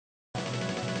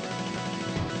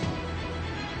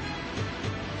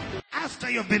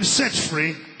After you've been set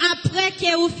free, après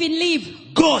que vous fin libre,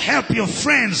 go help your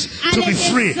friends to be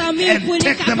free and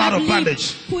take them out of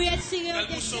bondage.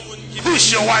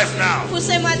 Push your wife now.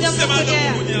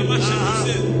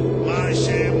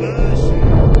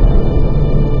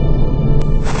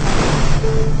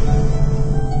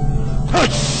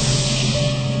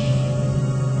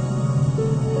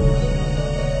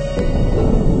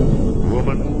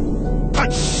 Woman,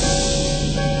 touch.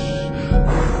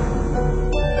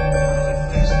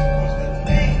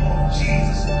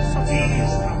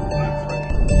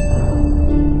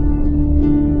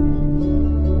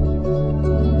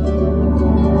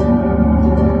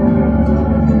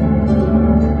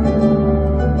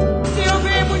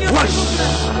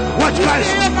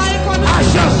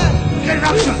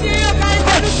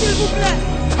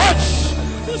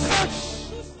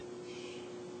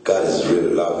 God is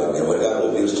really loving, and when God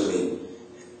reveals to me,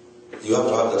 you have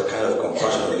to have that kind of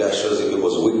compassion when God shows you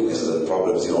people's weaknesses and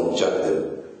problems. You don't judge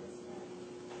them.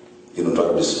 You don't try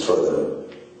to destroy them.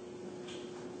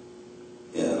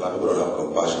 Yeah, a lot of people don't have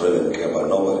compassion, really don't care about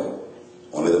nobody,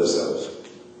 only themselves.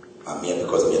 I'm here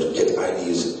because I'm here to get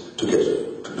ideas, to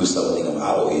do something. I'm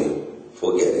out of here.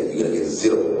 Forget it. You're gonna get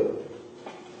zero.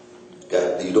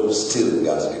 God, you don't steal in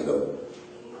God's kingdom.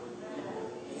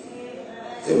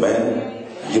 Amen.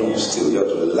 You don't steal. You have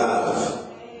to love.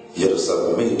 You have to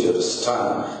submit. You have to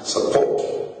stand, support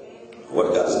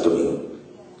what God is doing.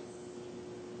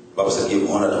 The Bible said, give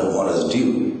honor to whom honor is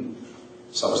due.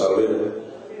 Some are ready.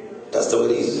 That's the way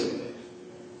it is.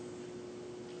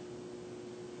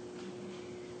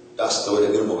 That's the way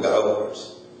the kingdom of God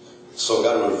operates. So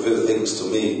God will reveal things to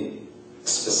me,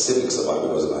 specifics about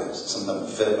people's lives.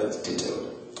 Sometimes very much detailed.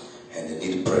 And they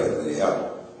need prayer, they need help,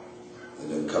 they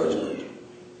need encouragement,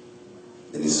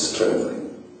 they need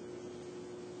strengthening.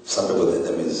 Some people, the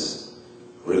enemy is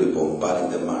really bombarding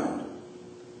their mind.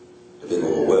 They're being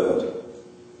overwhelmed.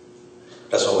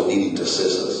 That's why we need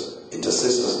intercessors.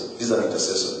 Intercessors, these are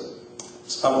intercessors.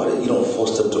 Somebody, you don't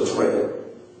force them to pray.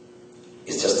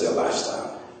 It's just their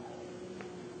lifestyle.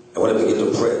 And when they begin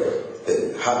to pray,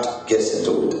 the heart gets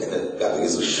into it, and then God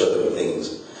begins to show them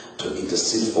things to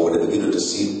intercede for. When they begin to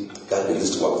intercede, God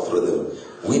begins to walk through them.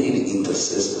 We need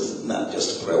intercessors, not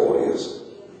just prayer warriors.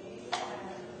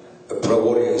 A prayer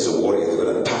warrior is a warrior, they're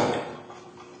going to attack.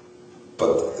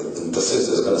 But the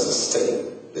intercessor is going to sustain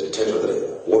the territory that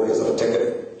the warriors have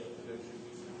taken.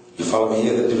 You follow me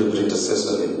here? The difference between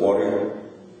intercessor and warrior.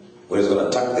 Where he's going to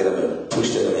attack the enemy and push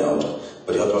the enemy out.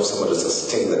 But you have to have somebody to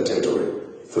sustain that territory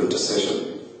through intercession.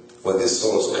 When these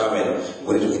souls come in,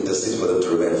 we need to intercede for them to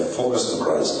remain focused on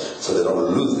Christ so they don't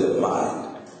lose their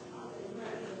mind.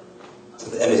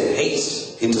 So the enemy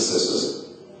hates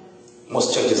intercessors.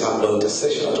 Most churches have no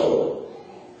intercession at all.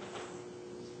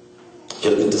 You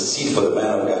have to intercede for the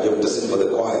man of God, you have to intercede for the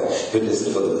choir, you have to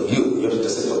intercede for the youth, you have to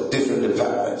intercede for different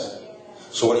departments.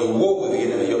 So when you walk with the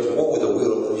enemy, you have to walk with the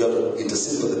will, you have to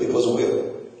intercede for the people's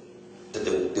will. That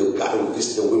God will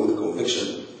visit the will with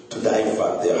conviction. To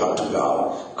divert their heart to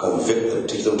God, convict them,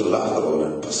 teach them to love the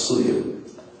Lord and pursue Him.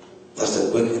 That's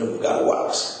the way the kingdom of God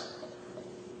works.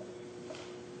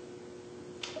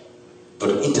 But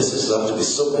intercessors have to be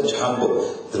so much humble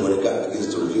that when God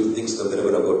begins to reveal things to them, they're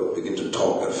going to begin to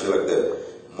talk and feel like they're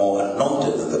more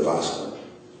anointed than the pastor.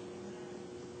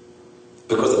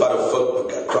 Because the body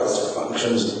of Christ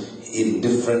functions in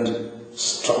different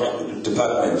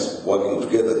departments, working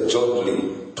together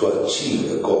jointly to achieve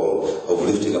the goal of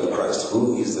lifting up Christ,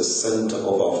 who is the center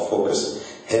of our focus.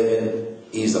 Heaven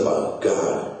is about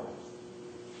God.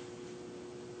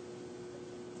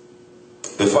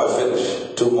 Before I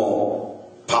finish, two more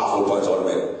powerful points I want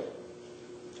to make.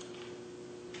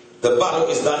 The battle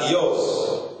is not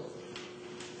yours,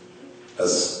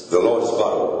 as the Lord's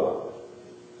battle.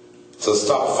 So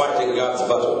stop fighting God's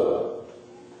battle.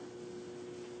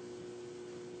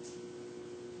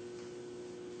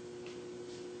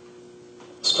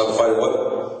 Stop fighting what?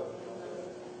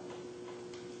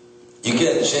 You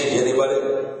can't change anybody.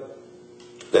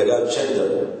 Let God change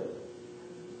them.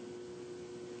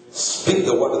 Speak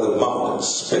the word of the mountain.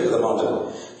 Speak to the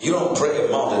mountain. You don't break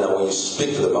a mountain when you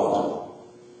speak to the mountain.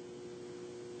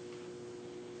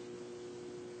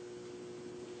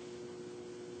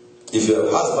 If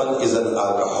your husband is an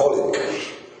alcoholic,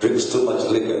 drinks too much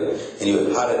liquor, and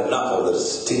you've had enough of the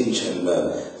stench and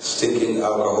stinking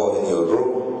alcohol in your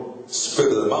room, speak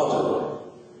to the mountain.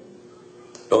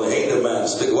 Don't hate the man.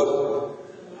 Speak what?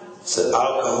 Say,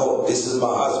 alcohol, this is my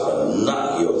husband,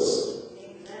 not yours.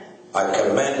 I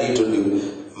command you to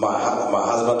leave my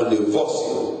husband to divorce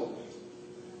you.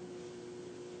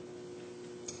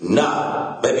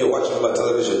 Now, maybe you're watching my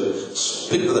television.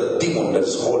 Speak to the demon that's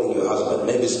is holding your husband,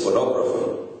 maybe it's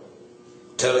pornography.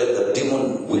 Tell it, the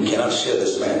demon, we cannot share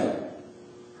this man.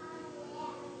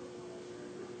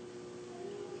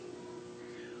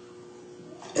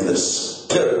 And the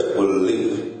spirit will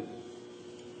leave.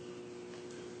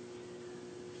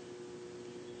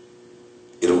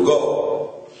 It will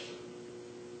go.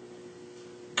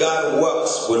 God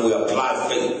works when we apply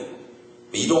faith.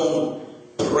 You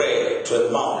don't pray to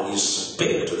a mountain, you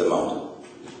speak to the mountain.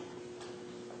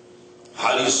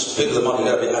 How do you speak to the mountain?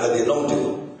 You got to be under the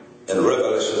anointing and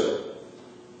revelation.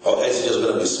 Or else you're just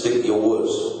going to be speaking your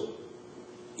words.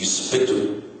 You speak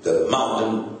to the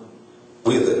mountain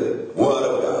with the word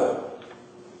of God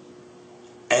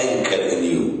anchored in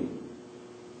you.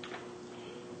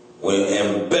 When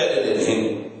you're embedded in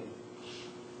Him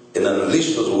and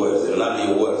unleash those words, they're not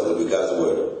your words, they'll be God's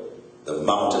word. The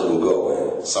mountain will go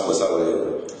away.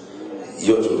 Somewhere,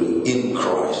 you're to be in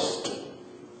Christ.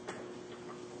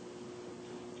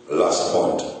 Last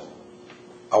point.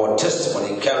 Our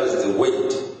testimony carries the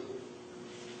weight,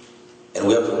 and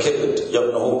we have to keep it. You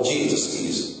have to know who Jesus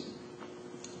is.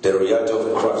 The reality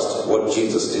of Christ, what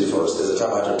Jesus did for us. There's a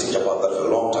time I had to teach about that for a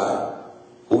long time.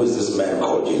 Who is this man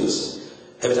called Jesus?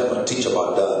 Every time I teach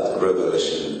about that,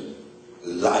 revelation,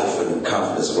 life and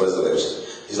confidence, resurrection.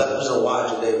 Is that the reason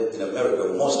why today in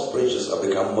America most preachers have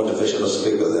become motivational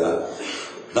speakers?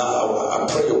 Now I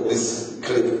pray this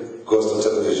clip goes to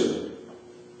television.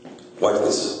 Watch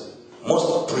this.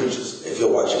 Most preachers, if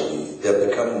you're watching me, they have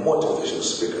become motivational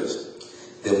speakers.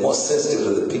 They're more sensitive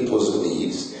to the people's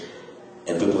needs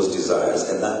and people's desires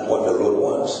and not what the Lord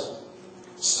wants.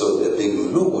 So they're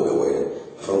being lured away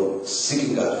from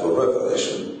seeking God for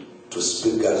revelation to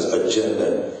speak God's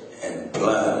agenda and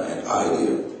plan and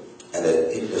idea. And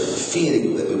they're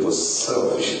interfering with the people's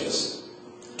selfishness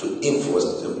to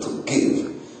influence them to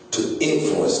give, to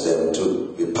influence them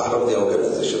to be part of the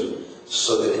organization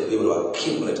so they can be able to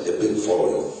accumulate a big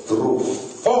following through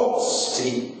false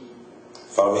teaching.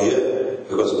 Follow me here?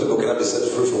 Because people cannot be set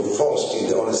free from false teaching,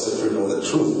 they're only set free from the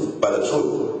truth, by the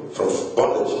truth, from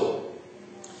bondage.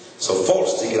 So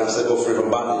false teaching cannot set go free from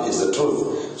bondage, is the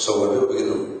truth. So when people begin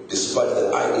to despite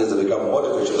the ideas, they become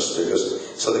motivational speakers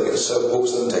so they can sell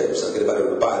books and tapes and get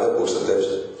everybody to buy their books and tapes,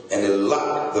 and they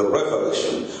lack the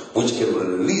revelation which can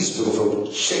release people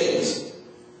from chains.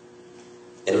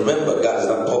 And remember, God is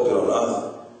not popular on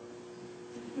earth.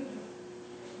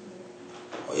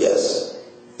 Oh yes,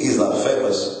 He's not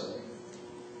famous.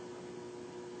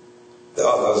 The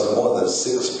earth has more than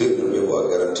 6 billion people.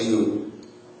 I guarantee you,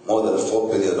 more than 4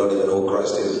 billion don't even know who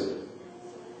Christ is.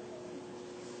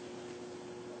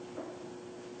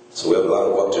 So we have a lot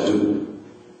of work to do.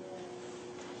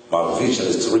 My vision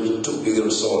is to reach 2 billion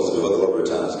souls before the Lord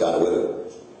returns, God willing.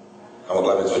 I'm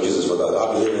glad for Jesus for that.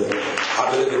 I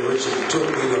believe in reaching 2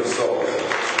 billion souls.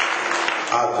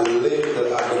 I believe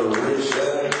that I can reach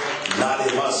them, not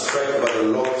in my strength, but the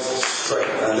Lord's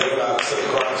strength. And then I accept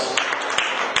Christ.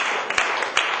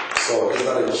 So it's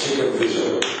not a chicken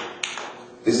vision.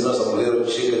 This is not some little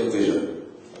chicken vision.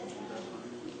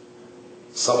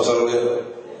 Some say,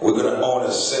 we're going to own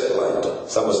a satellite.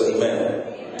 Someone say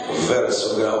amen. Very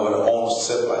soon we're going to own a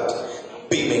satellite,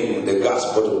 beaming the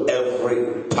gospel to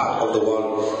every part of the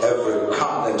world, every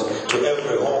continent, to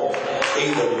every home,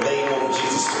 in the name of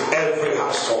Jesus, to every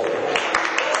household.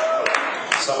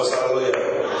 Someone say hallelujah.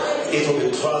 It will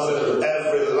be translated to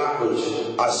every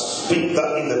language. I speak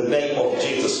that in the name of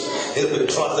Jesus. It will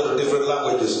be translated to different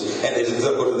languages, and it is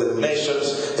going to go to the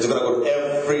nations. It's going to go to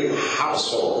every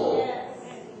household.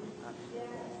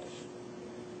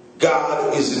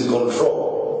 God is in control.